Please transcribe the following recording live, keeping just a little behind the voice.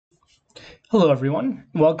Hello everyone,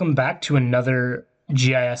 welcome back to another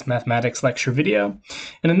GIS mathematics lecture video.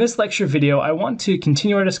 And in this lecture video, I want to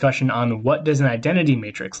continue our discussion on what does an identity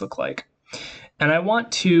matrix look like. And I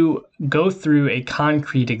want to go through a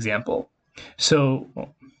concrete example. So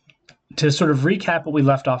to sort of recap what we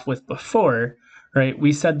left off with before, right,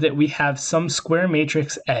 we said that we have some square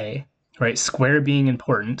matrix A, right, square being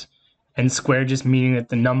important, and square just meaning that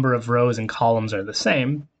the number of rows and columns are the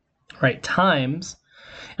same, right, times,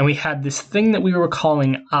 and we had this thing that we were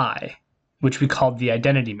calling I, which we called the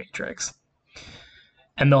identity matrix.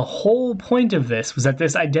 And the whole point of this was that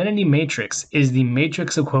this identity matrix is the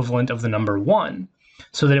matrix equivalent of the number 1,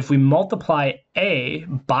 so that if we multiply A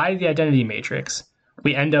by the identity matrix,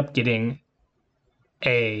 we end up getting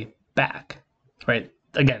A back, right?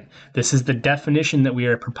 Again, this is the definition that we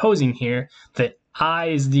are proposing here, that I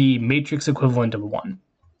is the matrix equivalent of 1.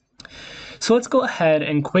 So let's go ahead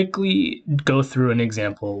and quickly go through an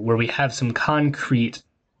example where we have some concrete,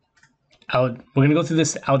 we're going to go through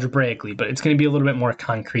this algebraically, but it's going to be a little bit more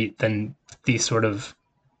concrete than these sort of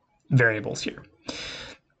variables here.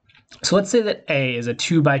 So let's say that A is a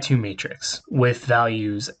 2 by 2 matrix with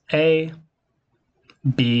values A,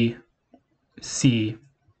 B, C,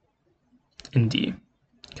 and D,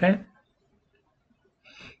 okay?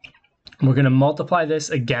 We're going to multiply this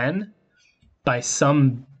again by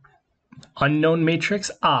some unknown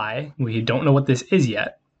matrix I. We don't know what this is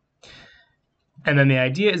yet. And then the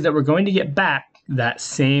idea is that we're going to get back that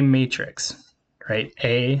same matrix, right?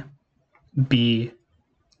 A, B,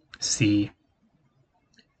 C,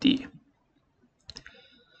 D.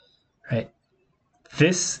 Right?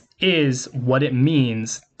 This is what it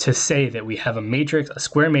means to say that we have a matrix, a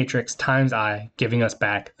square matrix times I, giving us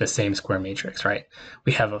back the same square matrix, right?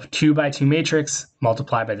 We have a 2 by 2 matrix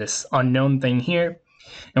multiplied by this unknown thing here,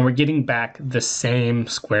 and we're getting back the same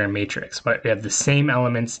square matrix, right? We have the same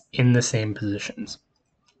elements in the same positions,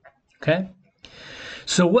 okay?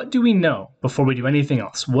 So what do we know before we do anything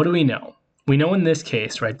else? What do we know? We know in this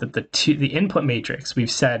case, right, that the input matrix, we've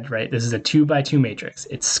said, right, this is a 2 by 2 matrix.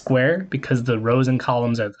 It's square because the rows and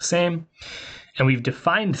columns are the same, and we've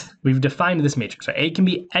defined this matrix, right? A can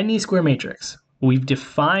be any square matrix. We've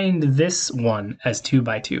defined this one as 2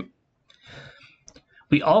 by 2.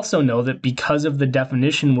 We also know that because of the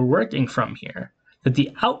definition we're working from here, that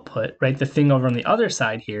the output, right, the thing over on the other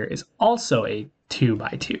side here, is also a 2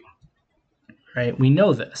 by 2, right? We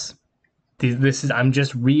know this. I'm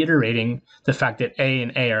just reiterating the fact that A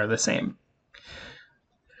and A are the same.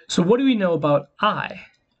 So what do we know about I,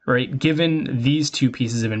 right? Given these two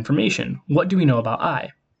pieces of information, what do we know about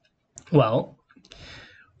I? Well,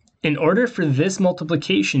 in order for this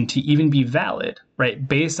multiplication to even be valid, right,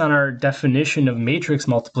 based on our definition of matrix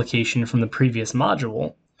multiplication from the previous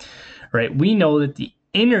module, right, we know that the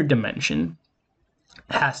inner dimension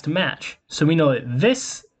has to match. So we know that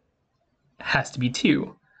this has to be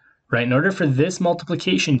 2, right? In order for this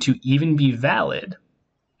multiplication to even be valid,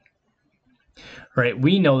 right,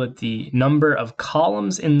 we know that the number of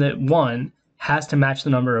columns in the one has to match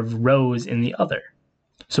the number of rows in the other.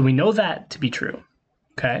 So we know that to be true,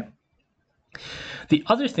 okay? The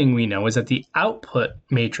other thing we know is that the output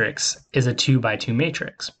matrix is a 2 by 2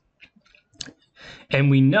 matrix. And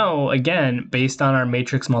we know, again, based on our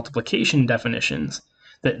matrix multiplication definitions,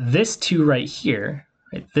 that this 2 right here,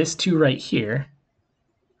 right, this 2 right here,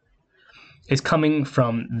 is coming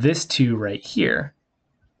from this 2 right here.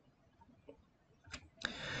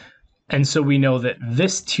 And so we know that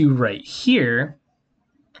this 2 right here,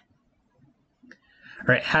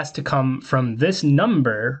 right, has to come from this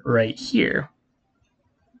number right here.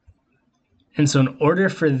 And so in order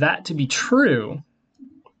for that to be true,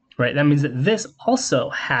 right, that means that this also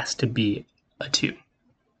has to be a 2,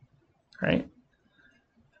 right?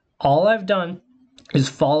 All I've done is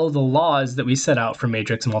follow the laws that we set out for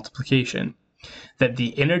matrix multiplication, that the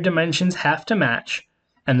inner dimensions have to match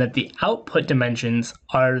and that the output dimensions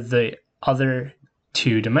are the other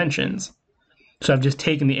 2 dimensions. So I've just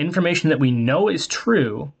taken the information that we know is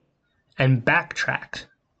true and backtracked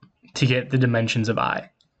to get the dimensions of I.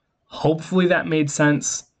 Hopefully that made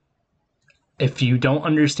sense. If you don't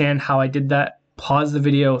understand how I did that, pause the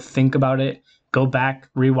video, think about it, go back,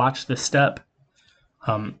 rewatch this step.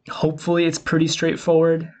 Hopefully it's pretty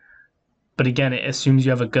straightforward, but again, it assumes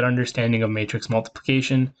you have a good understanding of matrix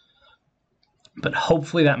multiplication, but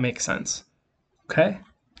hopefully that makes sense, okay?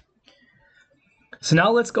 So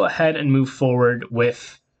now let's go ahead and move forward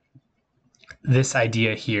with this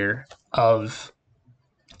idea here of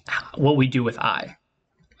what we do with I.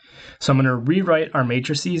 So I'm going to rewrite our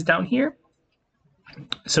matrices down here.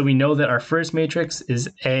 So we know that our first matrix is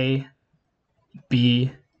A,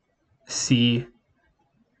 B, C,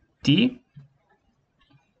 D.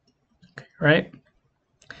 right?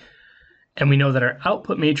 And we know that our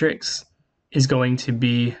output matrix is going to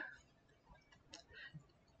be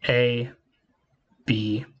A,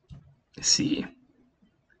 B, C,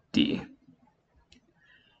 D,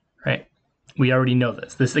 right? We already know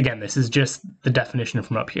this. This is just the definition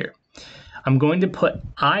from up here. I'm going to put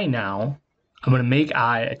I now. I'm going to make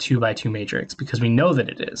I a 2 by 2 matrix because we know that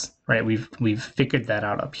it is, right? We've figured that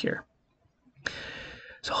out up here.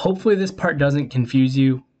 So hopefully this part doesn't confuse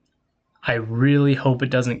you. I really hope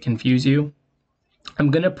it doesn't confuse you.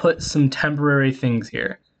 I'm going to put some temporary things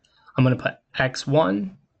here. I'm going to put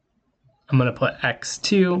x1, I'm going to put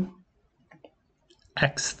x2,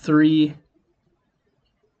 x3,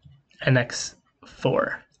 and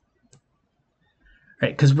x4.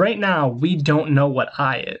 Right? Because right now we don't know what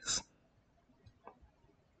I is.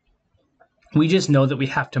 We just know that we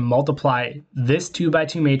have to multiply this 2 by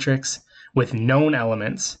 2 matrix with known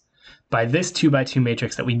elements by this 2 by 2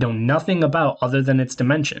 matrix that we know nothing about other than its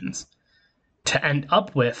dimensions to end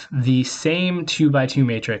up with the same 2 by 2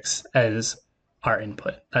 matrix as our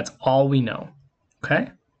input. That's all we know, okay?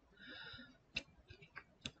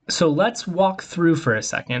 So let's walk through for a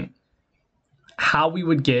second how we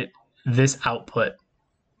would get this output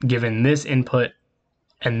given this input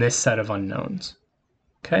and this set of unknowns,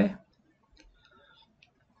 okay?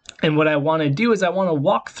 And what I want to do is I want to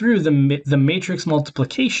walk through the matrix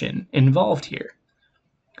multiplication involved here.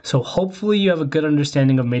 So hopefully you have a good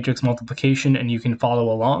understanding of matrix multiplication and you can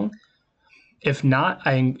follow along. If not,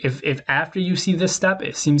 if after you see this step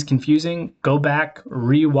it seems confusing, go back,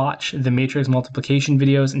 re-watch the matrix multiplication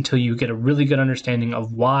videos until you get a really good understanding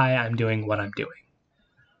of why I'm doing what I'm doing.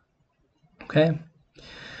 Okay?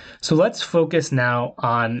 So let's focus now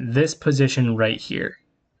on this position right here,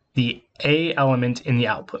 the A element in the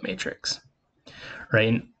output matrix,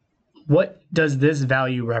 right? What does this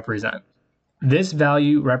value represent? This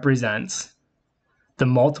value represents the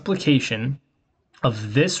multiplication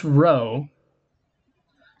of this row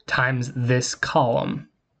times this column,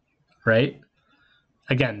 right?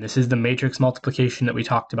 Again, this is the matrix multiplication that we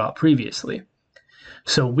talked about previously.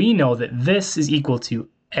 So we know that this is equal to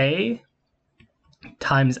A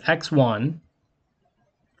times x1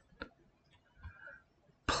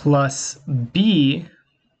 plus B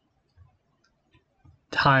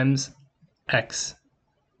times x,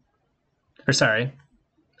 or sorry,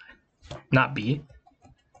 not B,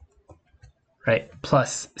 right,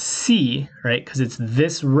 plus C, right, because it's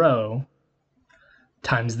this row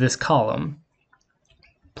times this column,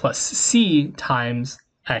 plus C times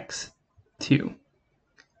x2.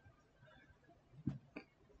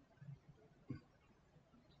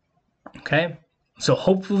 Okay, so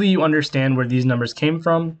hopefully you understand where these numbers came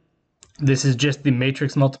from. This is just the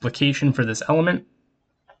matrix multiplication for this element.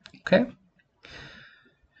 Okay,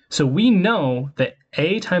 so we know that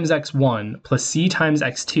A times x1 plus C times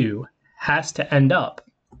x2 has to end up,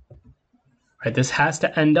 right? This has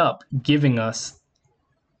to end up giving us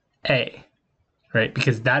A, right?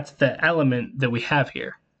 Because that's the element that we have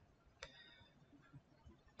here.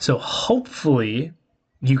 So hopefully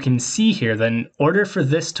you can see here that in order for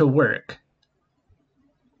this to work,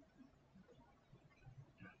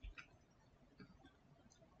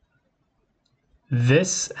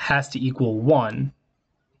 this has to equal 1,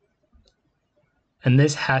 and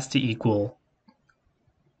this has to equal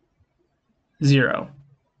 0,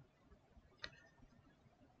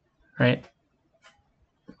 right?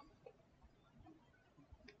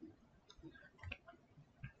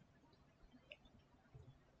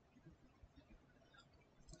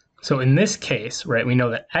 So in this case, right, we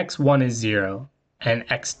know that x1 is 0 and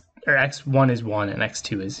x1 is 1 and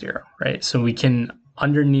x2 is 0, right? So we can,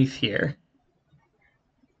 underneath here,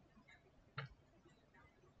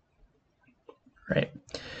 right,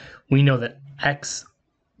 we know that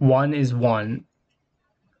x1 is 1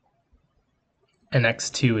 and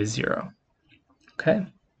x2 is 0, okay?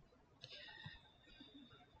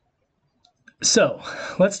 So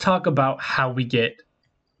let's talk about how we get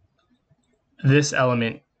this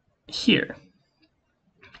element here.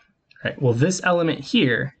 Right, well, this element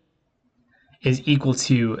here is equal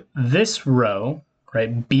to this row,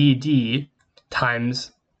 right, BD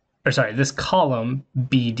times, or sorry, this column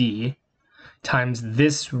BD times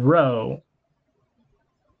this row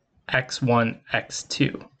x1,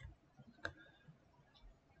 x2,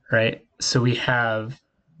 right? So we have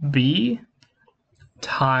B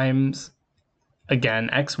times, again,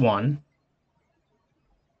 x1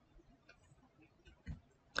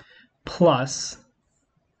 plus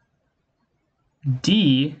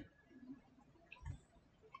D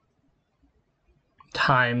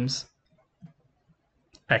times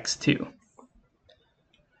x2,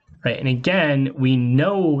 right? And again, we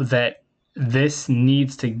know that this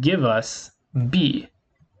needs to give us B,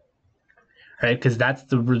 right? Because that's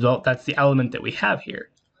the result, that's the element that we have here.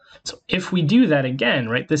 So if we do that again,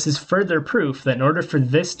 right, this is further proof that in order for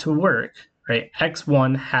this to work, right,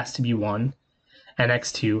 x1 has to be 1 and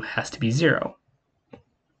x2 has to be 0.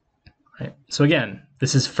 Right? So again,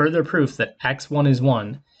 this is further proof that x1 is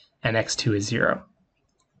 1 and x2 is 0.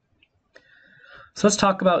 So let's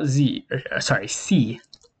talk about C. Let's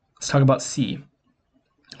talk about C.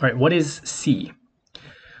 All right, what is C?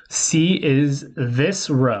 C is this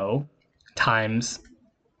row times,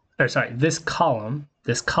 this column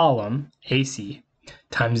AC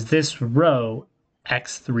times this row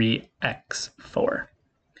x3, x4.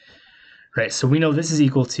 Right, so we know this is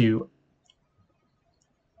equal to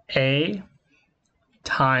A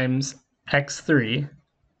times x3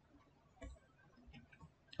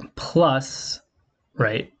 plus,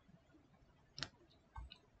 right,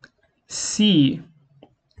 C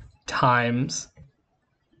times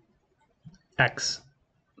x4.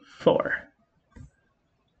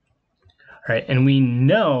 Right, and we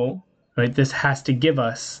know, right, this has to give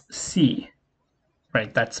us C.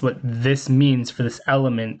 Right, that's what this means for this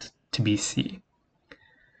element to be C.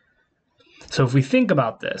 So if we think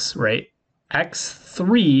about this, right,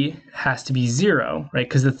 x3 has to be 0, right,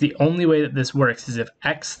 because that's the only way that this works is if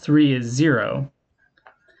x3 is 0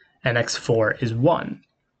 and x4 is 1.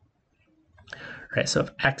 Right, so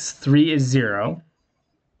if x3 is 0,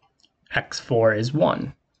 x4 is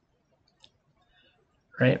 1.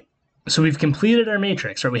 Right? So we've completed our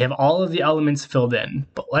matrix, right? We have all of the elements filled in,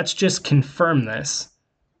 but let's just confirm this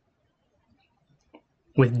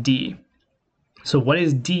with D. So what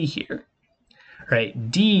is D here?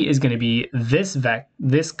 Right? D is going to be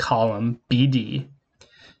this column BD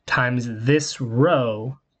times this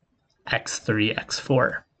row x3,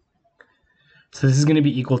 x4. So this is going to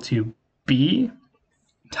be equal to B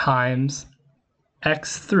times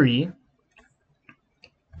x3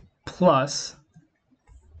 plus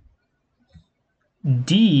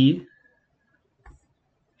D,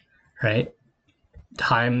 right,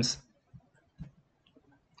 times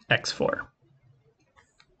x4.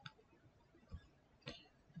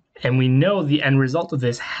 And we know the end result of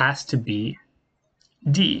this has to be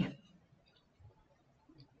D.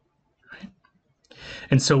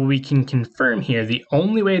 And so we can confirm here the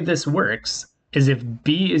only way this works is if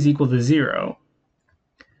B is equal to 0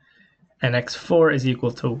 and x4 is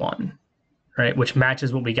equal to 1, right? Which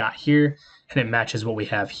matches what we got here and it matches what we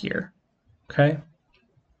have here, okay?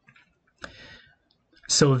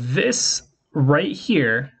 So this right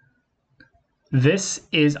here, this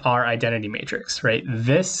is our identity matrix, right?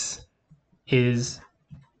 This is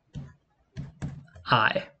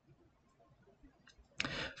I.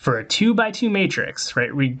 For a 2x2 matrix,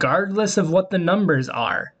 right, regardless of what the numbers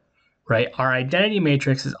are, right, our identity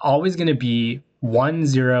matrix is always going to be 1,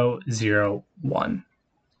 0, 0, 1,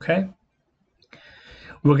 okay?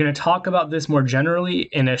 We're going to talk about this more generally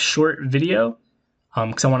in a short video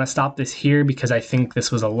because I want to stop this here because I think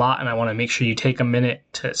this was a lot and I want to make sure you take a minute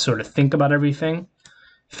to sort of think about everything,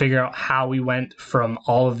 figure out how we went from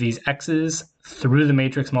all of these x's through the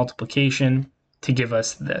matrix multiplication to give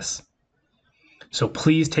us this. So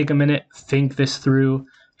please take a minute, think this through,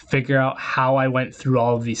 figure out how I went through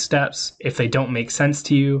all of these steps. If they don't make sense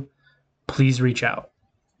to you, please reach out.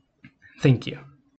 Thank you.